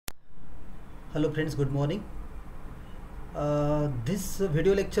Hello friends, good morning. This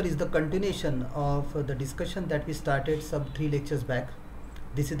video lecture is the continuation of the discussion that we started some 3 lectures back.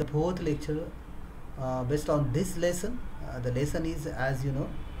 This is the 4th lecture based on this lesson. The lesson is, as you know,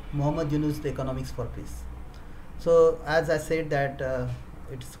 Muhommad Yunus, the Economics for Peace. So as I said that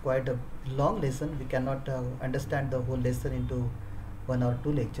it's quite a long lesson. We cannot understand the whole lesson into 1 or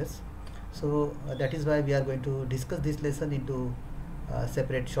 2 lectures. So that is why we are going to discuss this lesson into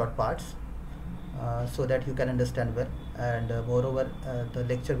separate short parts. So that you can understand well, and moreover the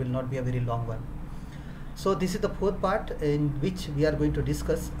lecture will not be a very long one. So this is the 4th part, in which we are going to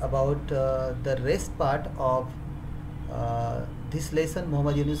discuss about the rest part of this lesson,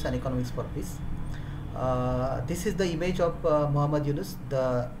 Muhommad Yunus and Economics for Peace. This is the image of Muhommad Yunus,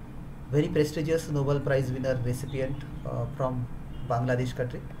 the very prestigious Nobel Prize winner recipient from Bangladesh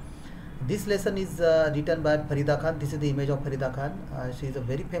country. This lesson is written by Farida Khan. This is the image of Farida Khan. She is a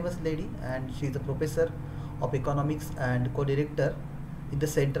very famous lady, and she is a professor of economics and co-director in the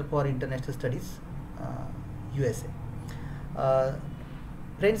Center for International Studies, USA.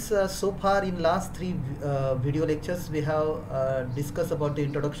 Friends, so far in last 3 video lectures we have discussed about the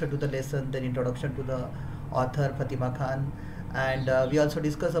introduction to the lesson, then introduction to the author Fatima Khan, and we also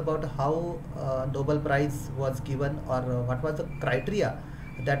discussed about how Nobel Prize was given, or what was the criteria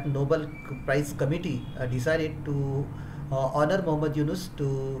that Nobel Prize Committee decided to honor Muhommad Yunus,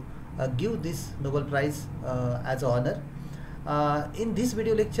 to give this Nobel Prize as an honor. In this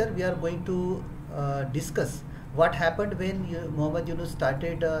video lecture we are going to discuss what happened when Muhommad Yunus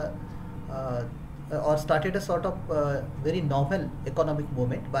started started a sort of very novel economic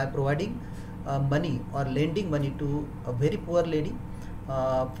movement by providing money or lending money to a very poor lady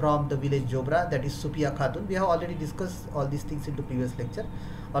from the village Jobra, that is Fatima Khatun. We have already discussed all these things into previous lecture.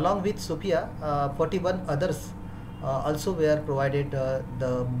 Along with Fatima, 41 others also were provided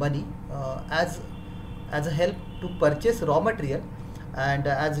the money as a help to purchase raw material. And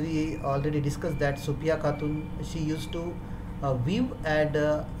as we already discussed that Fatima Khatun, she used to weave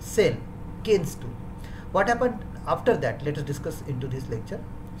and sell canes too. What happened after that? Let us discuss into this lecture.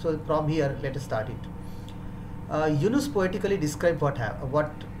 So from here, let us start it. Yunus poetically described what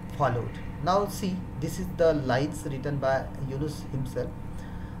followed. Now see, this is the lines written by Yunus himself.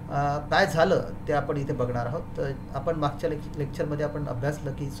 काय झालं ते आपण इथे बघणार आहोत. तर आपण मागच्या लेक्चरमध्ये आपण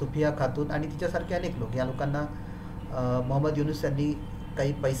अभ्यासलं की सुफिया खातून आणि तिच्यासारखे अनेक लोक, या लोकांना मोहम्मद युनुस यांनी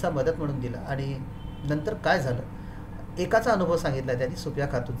काही पैसा मदत म्हणून दिला, आणि नंतर काय झालं, एकाचा अनुभव सांगितला त्यांनी, सुफिया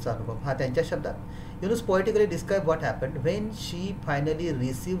खातूनचा अनुभव. हा त्यांच्या शब्दात. Yunus poetically describe what happened when she finally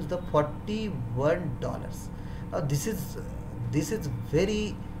रिसिव्ह्स the $41. This is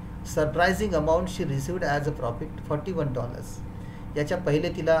very surprising amount she received as a profit, $41. याच्या पहिले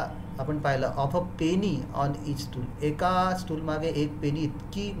तिला आपण पाहिलं of a penny on each stool, एका स्टूल मागे 1 पेनी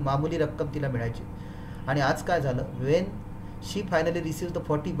इतकी मामूली रक्कम तिला मिळायची. आणि आज काय झालं, Wien she finally receive the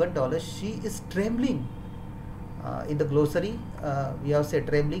 $41, she is trembling. In the glossary we have say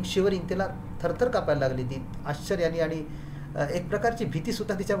trembling, shivering, तिला थरथर कापायला लागली ती आश्चर्याने, आणि एक प्रकारची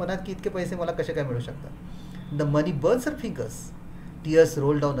भीतीसुद्धा तिच्या मनात की इतके पैसे मला कसे काय मिळू शकतात. The money Burns her fingers, tears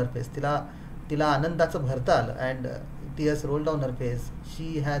role down her face, तिला आनंदाचं भरता आलं, and tears role down her face.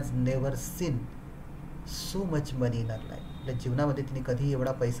 She has never seen so much money in her life. आपल्या जीवनामध्ये तिने कधी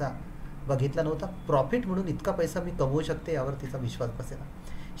एवढा पैसा बघितला नव्हता. प्रॉफिट म्हणून इतका पैसा मी कमवू शकते यावर तिचा विश्वास बसेना.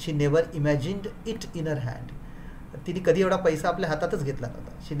 शी never इमॅजिन्ड it in her hand. तिने कधी एवढा पैसा आपल्या हातातच घेतला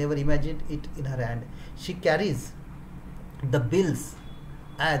नव्हता. शी never इमॅजिन्ड it in her hand. She carries the bills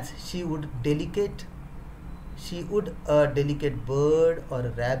as she would a delicate bird or a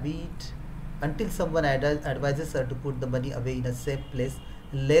rabbit, until someone advises her to put the money away in a safe place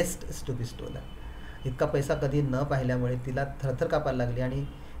lest to be stolen. इतका पैसा कधी न पाहिल्यामुळे तिला थरथर कापायला लागली, आणि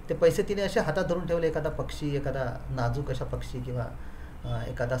ते पैसे तिने असे हातात धरून ठेवले. एखादा पक्षी, एखादा नाजूक अशा पक्षी किंवा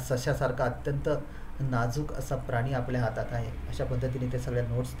एखादा सशासारखा अत्यंत नाजूक असा प्राणी आपल्या हातात आहे, अशा पद्धतीने ते सगळ्या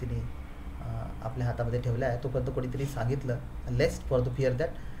नोट्स तिने आपल्या हातामध्ये ठेवल्या आहे. तोपर्यंत कोणीतरी सांगितलं, लेस्ट फॉर द फिअर दॅट,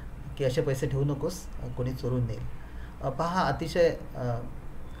 की असे पैसे ठेवू नकोस, कोणी चोरून नेईल. पहा, अतिशय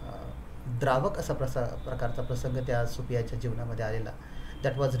द्रावक असा प्रकारचा प्रसंग त्या सुफियाच्या जीवनामध्ये आलेला.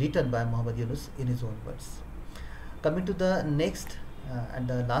 That was written by Mohammed Yunus in his on words. Coming to the next and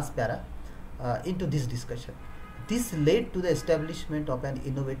the last para in to this discussion. This led to the establishment of an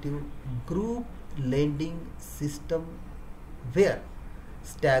innovative group lending system wear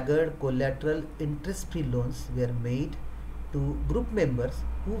staggered collateral interest-free loans were made to group members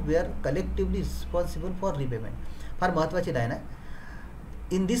who were collectively responsible for repayment. फार महत्त्वाची line आहे.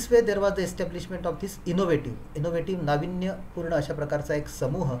 In this way there was the establishment of this innovative नाविन्यपूर्ण अशा प्रकारचा एक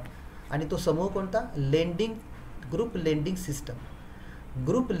समूह, आणि तो समूह कोणता, group lending system.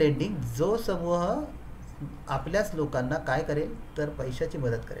 Group lending जो समूह आपल्याच लोकांना काय करेल तर पैशाची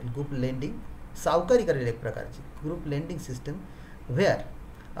मदत करेल. ग्रुप लेंडिंग सावकारी करेल एक प्रकारची. Group lending system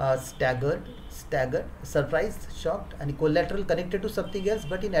wear staggered surprise shocked आणि collateral connected to something else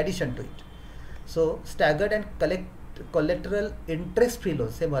but in addition to it. So staggered and collateral interest free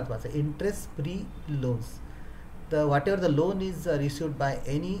loans हे महत्त्वाचं आहे. Interest free loans the whatever the loan is received by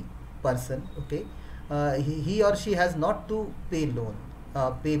any person, okay, he or she has not to pay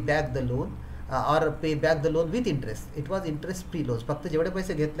back the loan or pay back the loan with interest. It was interest free loans. फक्त जेवढे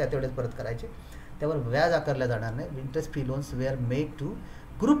पैसे घेतले तेवढेच परत करायचे, त्यावर व्याज आकारल्या जाणार नाही. Interest free loans wear made to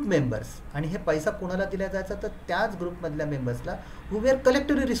group members. आणि हे पैसा कोणाला दिला जायचा तर त्याच ग्रुपमधल्या मेंबर्सला who were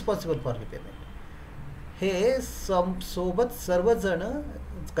collectively responsible for repayment. हे सोबत सर्वजण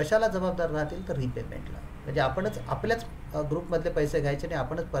कशाला जबाबदार राहतील तर रिपेमेंटला. म्हणजे आपणच आपल्याच ग्रुपमधले पैसे घ्यायचे आणि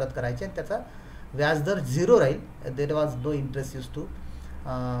आपणच परत करायचे आणि त्याचा व्याजदर झिरो राहील. There was no interest use to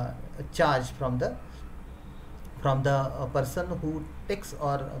charge from the person who text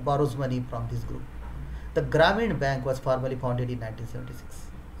और borrows money from this group. The Gramin Bank was formally founded in 1976.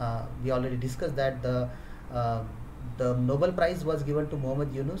 We already discussed that the Nobel Prize was given to Muhommad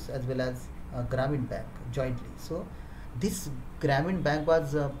Yunus as well as Gramin Bank jointly. So this Gramin Bank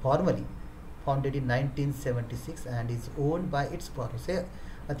was formally founded in 1976 and is owned by its borrowers. हे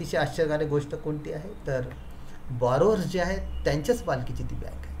अतिशय आश्चर्यकारक गोष्ट कोणती आहे तर बॉरोअर्स जे आहेत त्यांच्याच मालकीची ती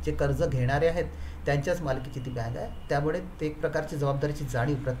बँक आहे. जे कर्ज घेणारे आहेत त्यांच्याच मालकीची ती बँक आहे. त्यामुळे ते एक प्रकारची जबाबदारीची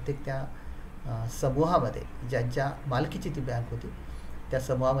जाणीव प्रत्येक त्या समूहामध्ये ज्यांच्या मालकीची ती बँक होती त्या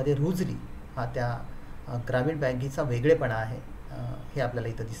समूहामध्ये रुजली. हा त्या ग्रामीण बँकेचा वेगळेपणा आहे हे आपल्याला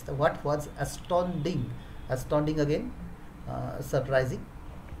इथं दिसतं. What was अस्टॉन्डिंग again surprising.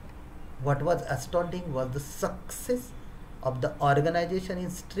 What was astounding was the success of the organization in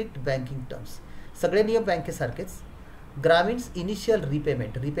strict banking terms. सगळे नियम बँकेसारखेच. ग्रामीणस इनिशियल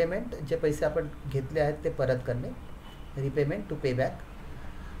रिपेमेंट जे पैसे आपण घेतले आहेत ते परत करणे. Repayment to pay back.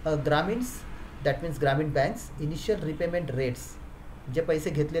 ग्रामीणस that means ग्रामीण बँक्स इनिशियल रिपेमेंट रेट्स जे पैसे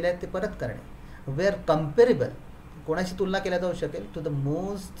घेतलेले आहेत ते परत करणे. वेअर कम्पेरेबल कोणाशी तुलना केल्या जाऊ शकेल to the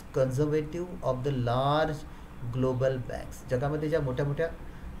most conservative of the large global banks. जगामध्ये ज्या मोठ्या मोठ्या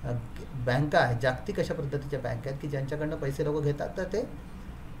बँका आहेत जागतिक अशा पद्धतीच्या बँका आहेत की ज्यांच्याकडनं पैसे लोक घेतात तर ते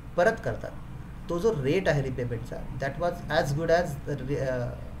परत करतात. तो जो रेट आहे रिपेमेंटचा that was as good as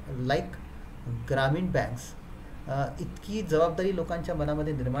like ग्रामीण बँक्स. इतकी जबाबदारी लोकांच्या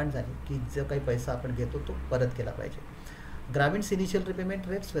मनामध्ये निर्माण झाली की जो काही पैसा आपण घेतो तो परत केला पाहिजे. ग्रामीण's initial repayment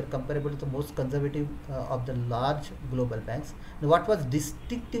rates where comparable to the most conservative of the large global banks. What was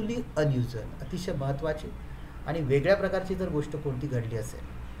डिस्टिंक्टिव्हली unusual. अतिशय महत्त्वाची आणि वेगळ्या प्रकारची जर गोष्ट कोणती घडली असेल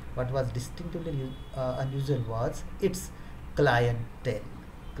what was distinctively unusual was its clients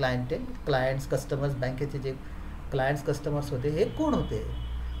customers. बँकेचे जे clients customers होते हे कोण होते.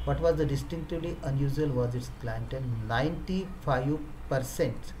 what was the distinctively unusual was its clientele.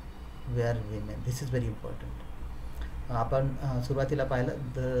 95% were women. This is very important. आपण सुरुवातीला पाहिलं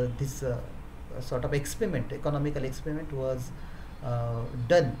this sort of experiment, economical experiment was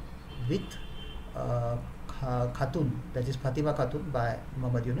done with Khatoon that is Fatima Khatoon bye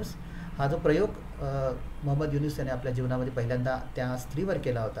Mohammed Yunus. हा जो प्रयोग मोहम्मद युनुस याने आपल्या जीवनामध्ये पहिल्यांदा त्या स्त्रीवर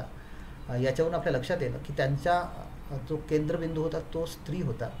केला होता. याच्यावरून आपल्या लक्षात येतं की त्यांचा जो केंद्रबिंदू होता तो स्त्री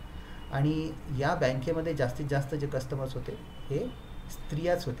होता आणि या बँकेमध्ये जास्तीत जास्त जे कस्टमर्स होते हे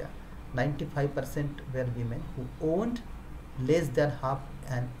स्त्रियाच होत्या. 95% wear women who owned less than half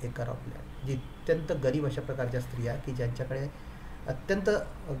and acre of land. जी अत्यंत गरीब अशा प्रकारच्या स्त्रिया की ज्यांच्याकडे अत्यंत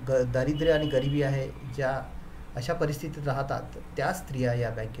दारिद्र्य आणि गरिबी आहे, ज्या अशा परिस्थितीत राहतात त्या स्त्रिया या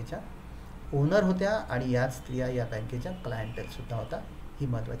बँकेच्या ओनर होत्या आणि याच स्त्रिया या बँकेच्या क्लायंटेलसुद्धा होता. ही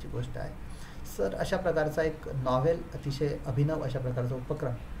महत्त्वाची गोष्ट आहे. सर अशा प्रकारचा एक नॉव्हेल अतिशय अभिनव अशा प्रकारचा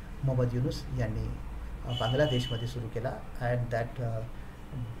उपक्रम मोहम्मद युनुस यांनी बांगलादेशमध्ये सुरू केला. And that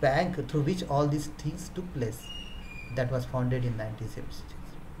bank through which all this things टूक place that was founded in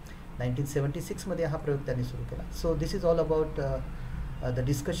 1976 मध्ये हा प्रयोग त्यांनी सुरू केला. So this is all about the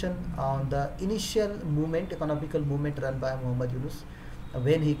discussion on the initial movement, economical movement run by Mohammed Yunus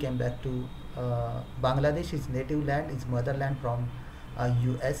when he came back to Bangladesh, his native land, his motherland from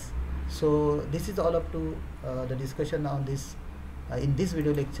US. So this is all up to the discussion on this in this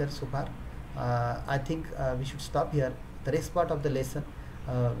video lecture so far. I think we should stop here. The next part of the lesson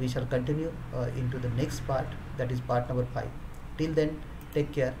we shall continue into the next part, that is part number 5. Till then,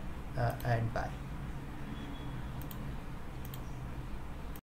 take care and bye.